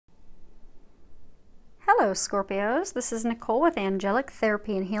Hello Scorpios, this is Nicole with Angelic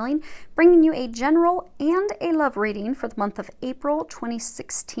Therapy and Healing, bringing you a general and a love reading for the month of April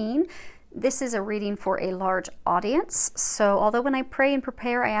 2016. This is a reading for a large audience, so although when I pray and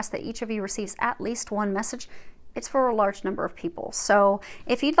prepare, I ask that each of you receives at least one message, it's for a large number of people. So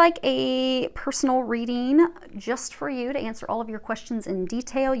if you'd like a personal reading just for you to answer all of your questions in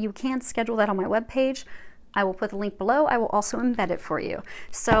detail, you can schedule that on my webpage. I will put the link below. I will also embed it for you.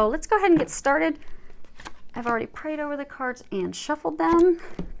 So let's go ahead and get started. I've already prayed over the cards and shuffled them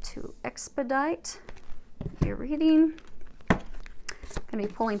to expedite your reading. I'm going to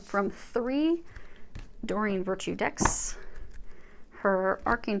be pulling from 3 Doreen Virtue decks. Her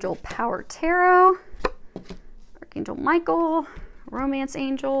Archangel Power Tarot, Archangel Michael, Romance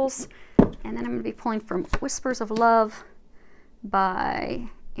Angels, and then I'm going to be pulling from Whispers of Love by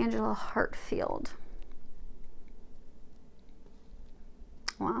Angela Hartfield.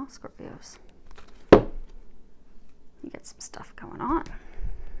 Wow, Scorpios. You get some stuff going on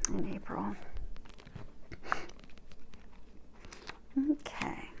in April.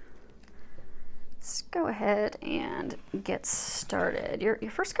 Okay. Let's go ahead and get started. Your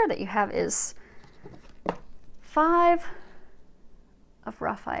first card that you have is 5 of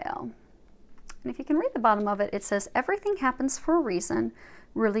Raphael. And if you can read the bottom of it, it says, everything happens for a reason.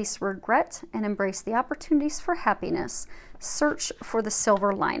 Release regret and embrace the opportunities for happiness. Search for the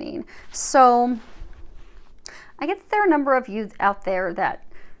silver lining. So I get that there are a number of you out there that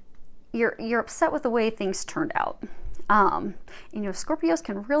you're upset with the way things turned out. You know, Scorpios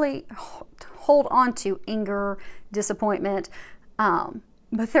can really hold on to anger, disappointment,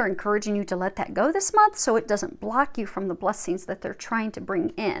 but they're encouraging you to let that go this month so it doesn't block you from the blessings that they're trying to bring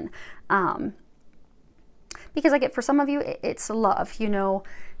in. Because I get for some of you, it's love. You know,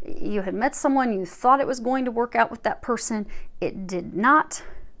 you had met someone, you thought it was going to work out with that person. It did not.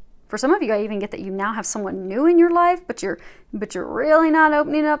 For some of you, I even get that you now have someone new in your life, but you're really not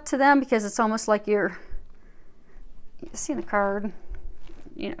opening up to them because it's almost like you're seeing the card.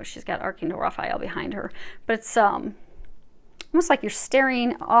 You know, she's got Archangel Raphael behind her, but it's almost like you're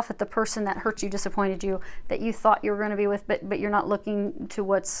staring off at the person that hurt you, disappointed you, that you thought you were going to be with, but you're not looking to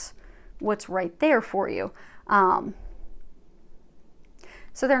what's right there for you.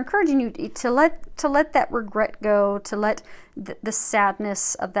 So they're encouraging you to let that regret go, to let the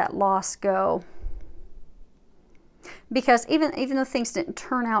sadness of that loss go. Because even though things didn't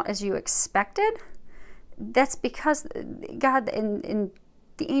turn out as you expected, that's because God and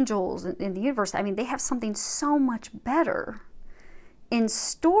the angels in the universe, I mean, they have something so much better in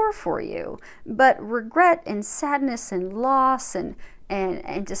store for you. But regret and sadness and loss and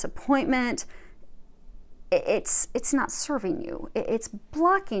disappointment, it's not serving you. It's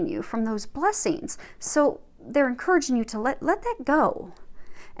blocking you from those blessings. So they're encouraging you to let that go.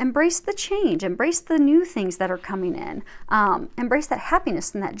 Embrace the change. Embrace the new things that are coming in. Embrace that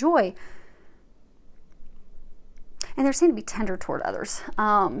happiness and that joy. And they're saying to be tender toward others.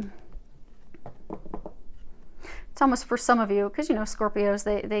 It's almost for some of you, because, you know, Scorpios,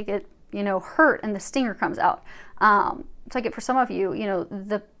 they get, you know, hurt and the stinger comes out. So I get for some of you, you know,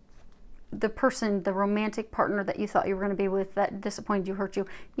 the person, the romantic partner that you thought you were going to be with that disappointed you, hurt you,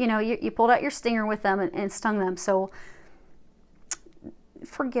 you know, you pulled out your stinger with them and stung them. So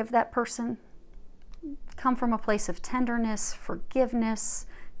forgive that person. Come from a place of tenderness, forgiveness,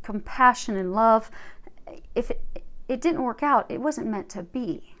 compassion, and love. If it didn't work out, it wasn't meant to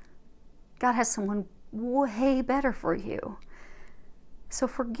be. God has someone way better for you. So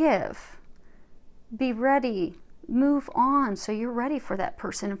forgive. Be ready. Move on so you're ready for that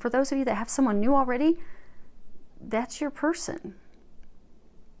person. And for those of you that have someone new already, that's your person.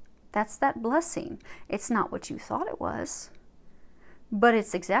 That's that blessing. It's not what you thought it was, but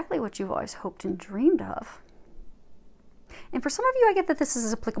it's exactly what you've always hoped and dreamed of. And for some of you, I get that this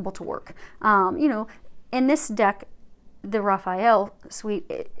is applicable to work. You know, in this deck, the Raphael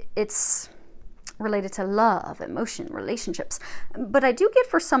suite, it's related to love, emotion, relationships. But I do get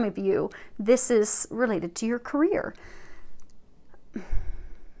for some of you, this is related to your career.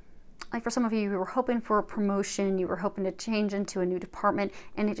 Like for some of you, you were hoping for a promotion, you were hoping to change into a new department,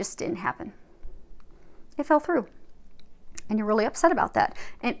 and it just didn't happen. It fell through. And you're really upset about that.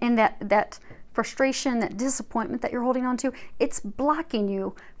 And that frustration, that disappointment that you're holding on to, it's blocking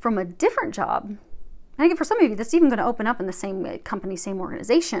you from a different job. And again, for some of you, that's even going to open up in the same company, same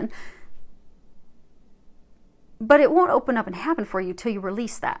organization. But it won't open up and happen for you till you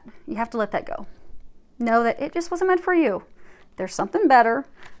release that. You have to let that go. Know that it just wasn't meant for you. There's something better.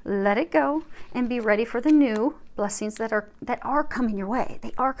 Let it go and be ready for the new blessings that are coming your way.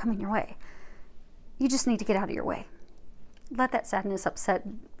 They are coming your way. You just need to get out of your way. Let that sadness, upset,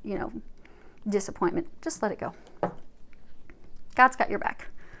 you know, disappointment. Just let it go. God's got your back.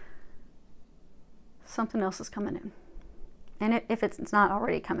 Something else is coming in. And if it's not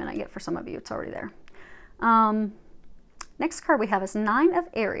already coming, I get for some of you, it's already there. Next card we have is 9 of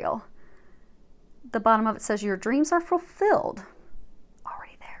Ariel. The bottom of it says, your dreams are fulfilled.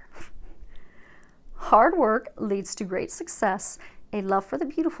 Already there. Hard work leads to great success, a love for the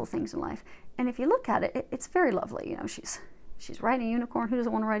beautiful things in life. And if you look at it, it's very lovely. You know, she's riding a unicorn. Who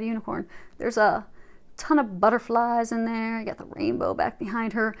doesn't want to ride a unicorn? There's a ton of butterflies in there. You got the rainbow back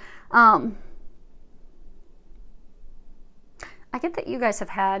behind her. I get that you guys have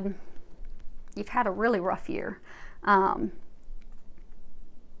had, you've had a really rough year. A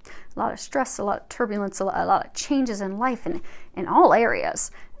lot of stress, a lot of turbulence, a lot of changes in life in all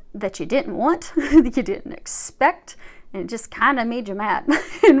areas that you didn't want, that you didn't expect, and it just kind of made you mad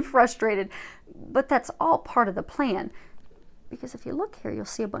and frustrated. But that's all part of the plan. Because if you look here, you'll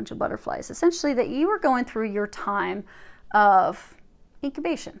see a bunch of butterflies. Essentially, that you were going through your time of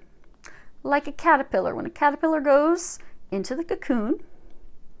incubation. Like a caterpillar. When a caterpillar goes into the cocoon,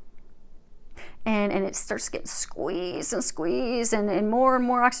 and it starts getting squeezed and squeezed, and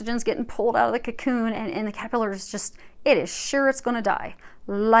more oxygen's getting pulled out of the cocoon, and the caterpillar is just, it is sure it's going to die.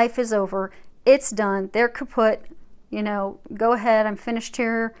 Life is over. It's done. They're kaput. You know, go ahead. I'm finished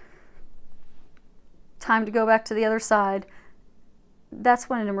here. Time to go back to the other side. That's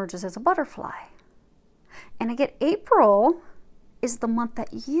when it emerges as a butterfly. And again, April is the month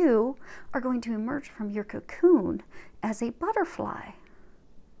that you are going to emerge from your cocoon as a butterfly.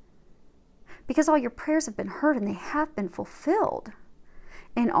 Because all your prayers have been heard and they have been fulfilled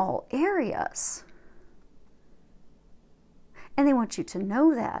in all areas. And they want you to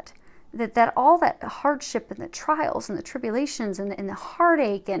know that all that hardship and the trials and the tribulations and the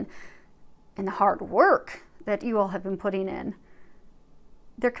heartache and the hard work that you all have been putting in,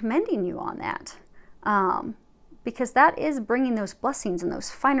 they're commending you on that. Because that is bringing those blessings and those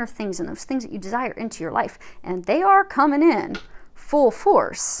finer things and those things that you desire into your life. And they are coming in full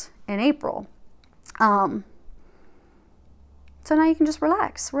force in April. So now you can just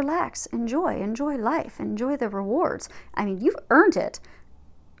relax, enjoy life, enjoy the rewards. I mean, you've earned it.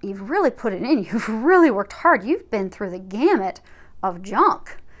 You've really put it in. You've really worked hard. You've been through the gamut of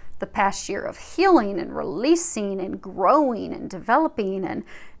junk the past year, of healing and releasing and growing and developing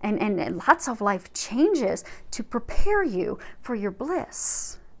and lots of life changes to prepare you for your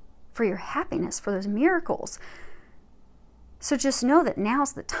bliss, for your happiness, for those miracles. So just know that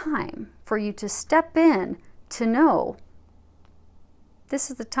now's the time for you to step in, to know this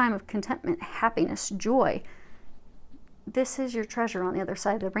is the time of contentment, happiness, joy. This is your treasure on the other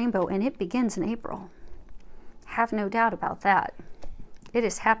side of the rainbow, and it begins in April. Have no doubt about that. It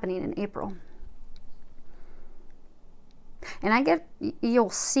is happening in April. And I get,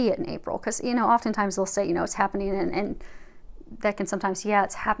 you'll see it in April, because, you know, oftentimes they'll say, you know, it's happening, and that can sometimes, yeah,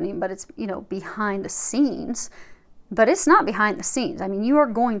 it's happening, but it's, you know, behind the scenes. But it's not behind the scenes. I mean, you are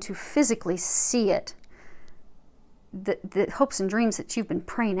going to physically see it. The hopes and dreams that you've been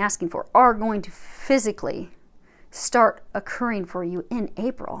praying, asking for, are going to physically start occurring for you in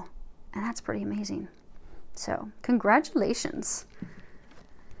April. And that's pretty amazing. So, congratulations.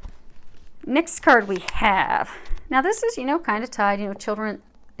 Next card we have. Now this is, you know, kind of tied. You know, children,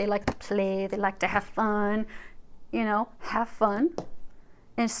 they like to play. They like to have fun. You know, have fun.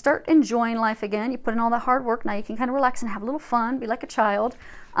 And start enjoying life again. You put in all that hard work. Now you can kind of relax and have a little fun. Be like a child.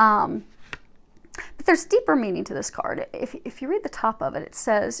 But there's deeper meaning to this card. If you read the top of it, it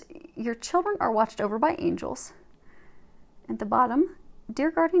says, your children are watched over by angels. At the bottom,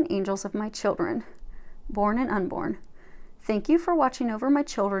 dear guardian angels of my children, born and unborn, thank you for watching over my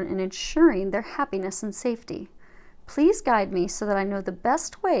children and ensuring their happiness and safety. Please guide me so that I know the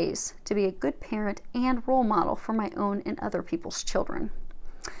best ways to be a good parent and role model for my own and other people's children.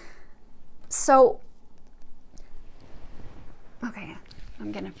 So, okay,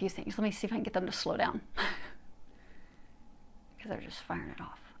 I'm getting a few things. Let me see if I can get them to slow down. Because they're just firing it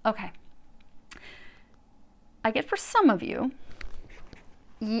off. Okay. I get for some of you,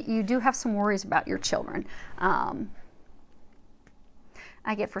 you do have some worries about your children. I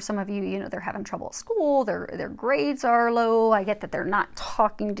get for some of you, you know, they're having trouble at school, their grades are low. I get that they're not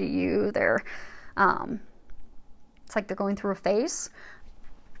talking to you. They're, it's like they're going through a phase.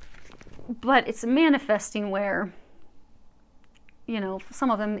 But it's manifesting where, you know,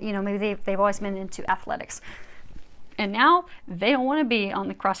 some of them, you know, maybe they've always been into athletics. And now they don't want to be on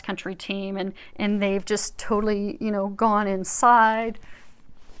the cross-country team, and they've just totally, you know, gone inside,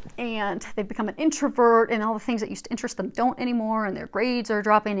 and they've become an introvert, and all the things that used to interest them don't anymore, and their grades are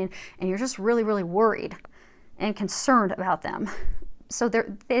dropping, and you're just really, really worried and concerned about them. So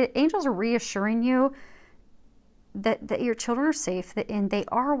the angels are reassuring you that your children are safe, and they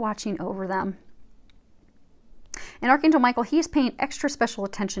are watching over them. And Archangel Michael, he's paying extra special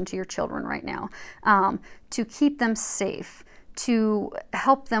attention to your children right now, to keep them safe, to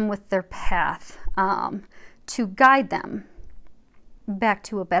help them with their path, to guide them back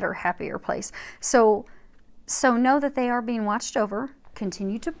to a better, happier place. So know that they are being watched over.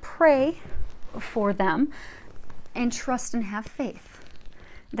 Continue to pray for them and trust and have faith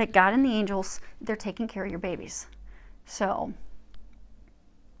that God and the angels, they're taking care of your babies. So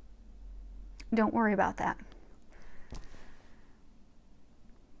don't worry about that.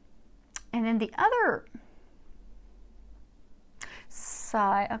 And then the other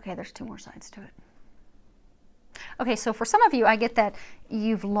side, okay, there's 2 more sides to it. Okay, so for some of you, I get that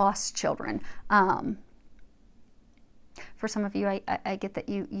you've lost children. For some of you, I get that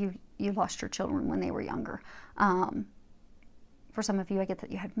you lost your children when they were younger. For some of you, I get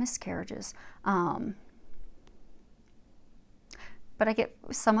that you had miscarriages. But I get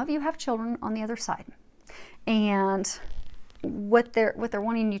some of you have children on the other side. And what they're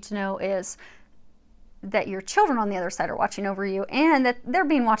wanting you to know is that your children on the other side are watching over you, and that they're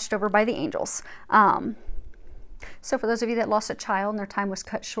being watched over by the angels. So for those of you that lost a child and their time was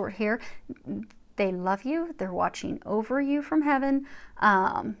cut short here, they love you. They're watching over you from heaven,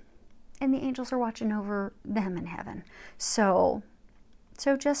 and the angels are watching over them in heaven. So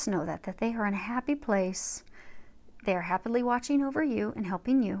just know that they are in a happy place. They are happily watching over you and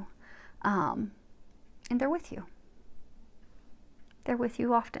helping you, and they're with you. They're with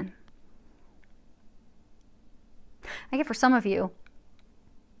you often. I get for some of you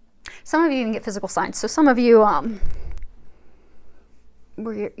even get physical signs. So some of you,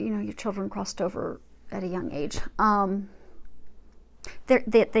 where your children crossed over at a young age,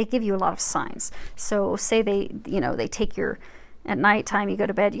 they give you a lot of signs. So say they take your, at nighttime you go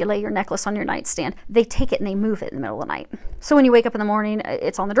to bed, you lay your necklace on your nightstand, they take it and they move it in the middle of the night. So when you wake up in the morning,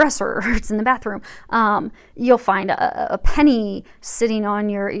 it's on the dresser or it's in the bathroom. You'll find a penny sitting on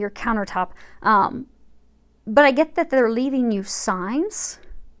your countertop. But I get that they're leaving you signs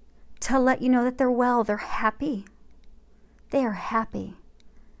to let you know that they're well, they're happy. They are happy.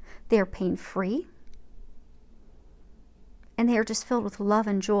 They are pain-free. And they are just filled with love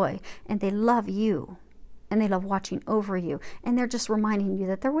and joy. And they love you. And they love watching over you. And they're just reminding you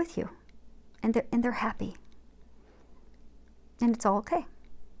that they're with you. And they're happy. And it's all okay.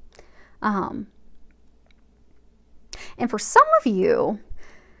 And for some of you,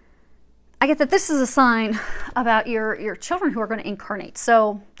 I get that this is a sign about your children who are going to incarnate.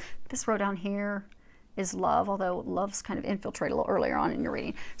 So this row down here is love, although love's kind of infiltrated a little earlier on in your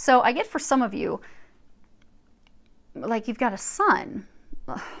reading. So I get for some of you, like you've got a son,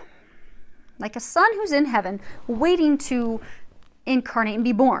 like a son who's in heaven waiting to incarnate and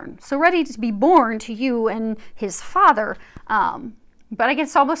be born. So ready to be born to you and his father. But I guess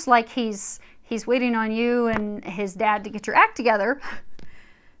it's almost like he's waiting on you and his dad to get your act together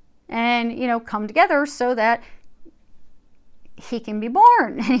and, come together so that he can be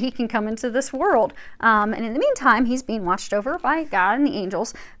born and he can come into this world. And in the meantime, he's being watched over by God and the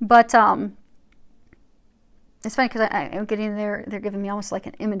angels. But it's funny because I'm getting there, they're giving me almost like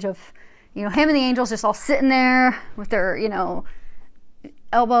an image of, him and the angels just all sitting there with their,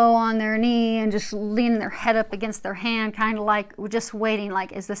 elbow on their knee and just leaning their head up against their hand, kind of like just waiting,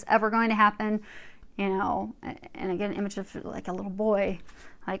 like, is this ever going to happen? And I get an image of like a little boy,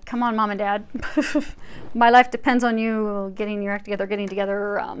 like, come on, mom and dad, my life depends on you getting your act together, getting out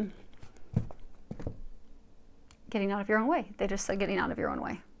of your own way. They just said getting out of your own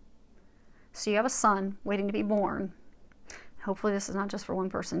way. So you have a son waiting to be born. Hopefully this is not just for one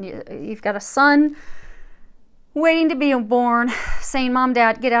person. You've got a son waiting to be born, saying, Mom,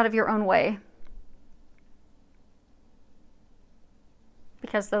 Dad, get out of your own way.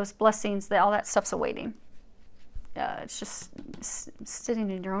 Because those blessings, all that stuff's awaiting. It's just sitting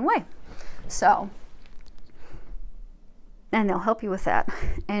in your own way. So, and they'll help you with that.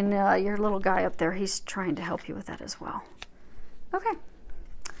 And your little guy up there, he's trying to help you with that as well. Okay.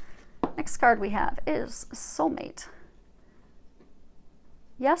 Next card we have is Soulmate.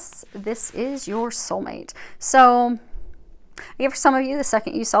 Yes, this is your soulmate. So, for some of you, the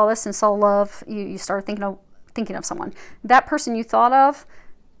second you saw this and saw love, you started thinking of someone. That person you thought of,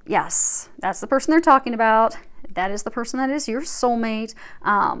 yes, that's the person they're talking about. That is the person that is your soulmate.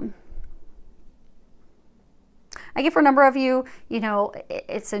 I get for a number of you,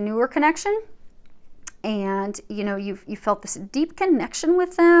 it's a newer connection. And, you felt this deep connection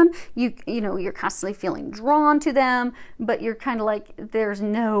with them. You're constantly feeling drawn to them, but you're kind of like, there's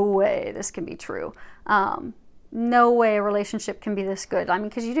no way this can be true. no way a relationship can be this good. I mean,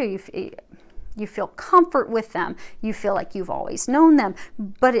 because you do, you feel comfort with them. You feel like you've always known them,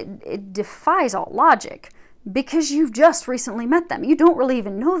 but it defies all logic because you've just recently met them. You don't really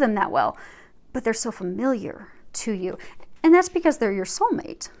even know them that well, but they're so familiar to you. And that's because they're your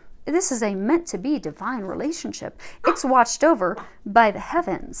soulmate. This is a meant to be divine relationship. It's watched over by the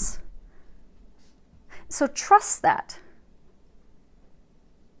heavens. So trust that.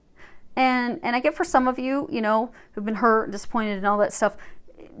 And I get for some of you, you know, who've been hurt, disappointed and all that stuff,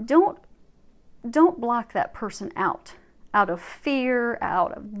 don't block that person out of fear,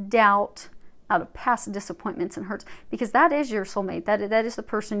 out of doubt, out of past disappointments and hurts, because that is your soulmate. That is the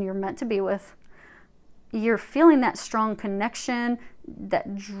person you're meant to be with. You're feeling that strong connection,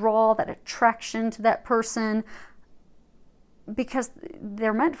 that draw, that attraction to that person because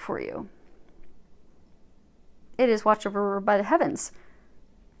they're meant for you. It is watched over by the heavens.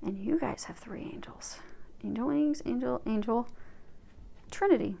 And you guys have 3 angels. Angel wings, angel,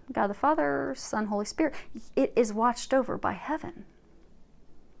 Trinity. God the Father, Son, Holy Spirit. It is watched over by heaven.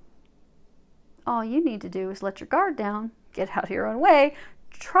 All you need to do is let your guard down, get out of your own way,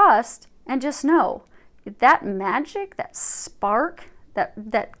 trust, and just know that magic, that spark,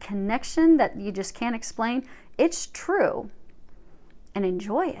 that connection that you just can't explain, it's true. And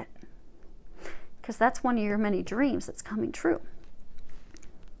enjoy it. Because that's one of your many dreams that's coming true.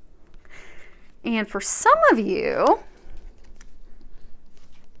 And for some of you,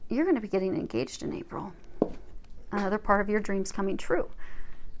 you're going to be getting engaged in April. Another part of your dreams coming true.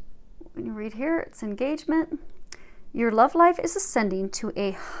 When you read here, it's engagement. Your love life is ascending to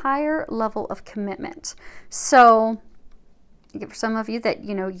a higher level of commitment. So, for some of you that,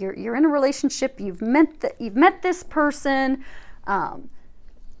 you know, you're in a relationship, you've met this person,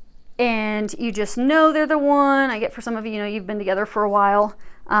 and you just know they're the one. I get for some of you, you know, you've been together for a while.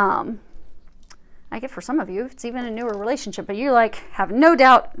 I get for some of you, it's even a newer relationship, but you like have no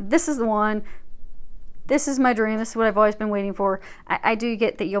doubt this is the one. This is my dream. This is what I've always been waiting for. I do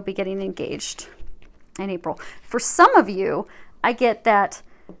get that you'll be getting engaged in April. For some of you, I get that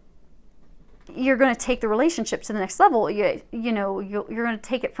you're going to take the relationship to the next level. You're going to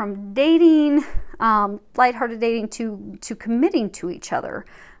take it from dating, lighthearted dating, to committing to each other,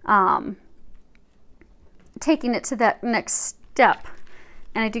 taking it to that next step.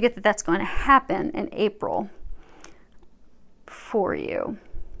 And I do get that that's going to happen in April for you.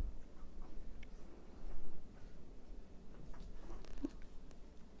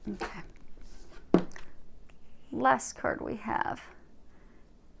 Okay. Last card we have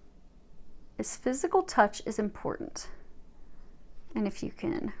is physical touch is important. And if you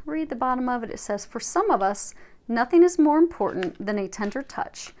can read the bottom of it, it says, for some of us, nothing is more important than a tender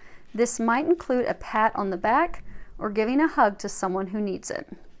touch. This might include a pat on the back or giving a hug to someone who needs it.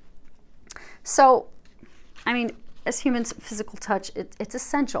 So, I mean, as humans, physical touch, it's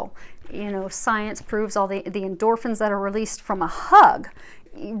essential. You know, science proves all the endorphins that are released from a hug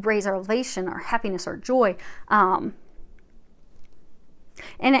raise our elation, our happiness, our joy. And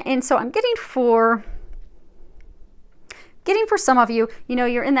so I'm getting for some of you, you know,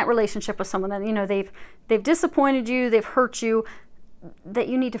 you're in that relationship with someone that, you know, they've disappointed you, they've hurt you, that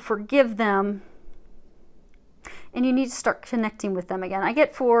you need to forgive them. And you need to start connecting with them again. I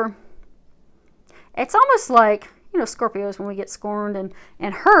get for, it's almost like, you know, Scorpios, when we get scorned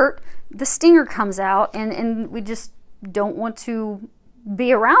and hurt, the stinger comes out and we just don't want to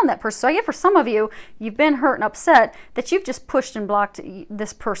be around that person. So I get for some of you, you've been hurt and upset that you've just pushed and blocked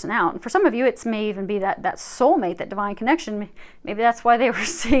this person out. And for some of you, it may even be that soulmate, that divine connection. Maybe that's why they were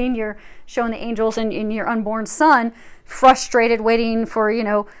saying you're showing the angels in your unborn son, frustrated, waiting for, you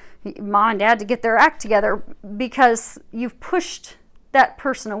know, mom and dad to get their act together because you've pushed that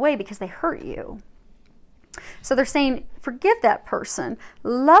person away because they hurt you. So they're saying, forgive that person,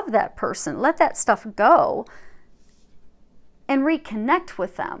 love that person, let that stuff go, and reconnect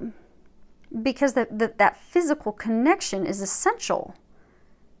with them, because that physical connection is essential.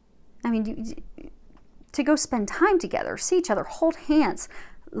 I mean, to go spend time together, see each other, hold hands,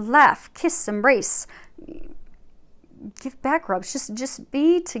 laugh, kiss, embrace, give back rubs, just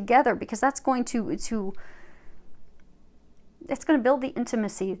be together, because that's going to it's going to build the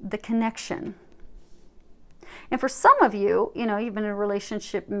intimacy, the connection. And for some of you, you know, you've been in a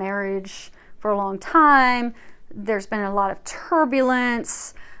relationship, marriage for a long time. There's been a lot of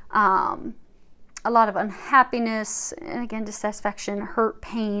turbulence, a lot of unhappiness, and again, dissatisfaction, hurt,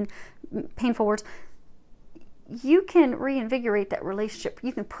 pain, painful words. You can reinvigorate that relationship.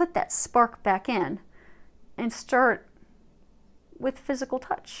 You can put that spark back in and start with physical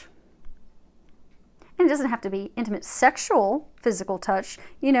touch. And it doesn't have to be intimate sexual physical touch,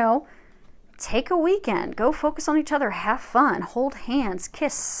 you know, take a weekend, go focus on each other, have fun, hold hands,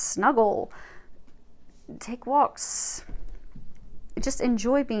 kiss, snuggle, take walks, just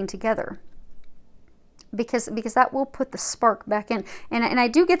enjoy being together. Because that will put the spark back in. And I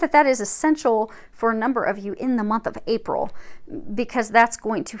do get that that is essential for a number of you in the month of April, because that's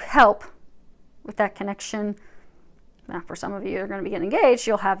going to help with that connection. Now, for some of you who are going to be getting engaged,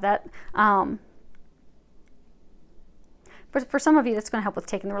 you'll have that. But for some of you, that's going to help with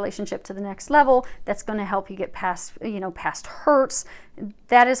taking the relationship to the next level. That's going to help you get past, past hurts.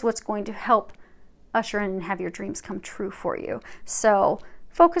 That is what's going to help usher in and have your dreams come true for you. So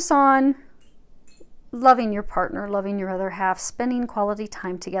focus on loving your partner, loving your other half, spending quality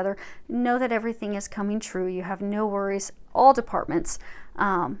time together. Know that everything is coming true. You have no worries, all departments.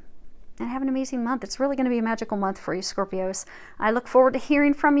 And have an amazing month. It's really going to be a magical month for you, Scorpios. I look forward to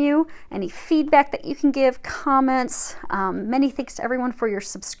hearing from you. Any feedback that you can give, comments. Many thanks to everyone for your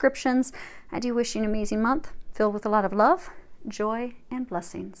subscriptions. I do wish you an amazing month filled with a lot of love, joy, and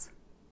blessings.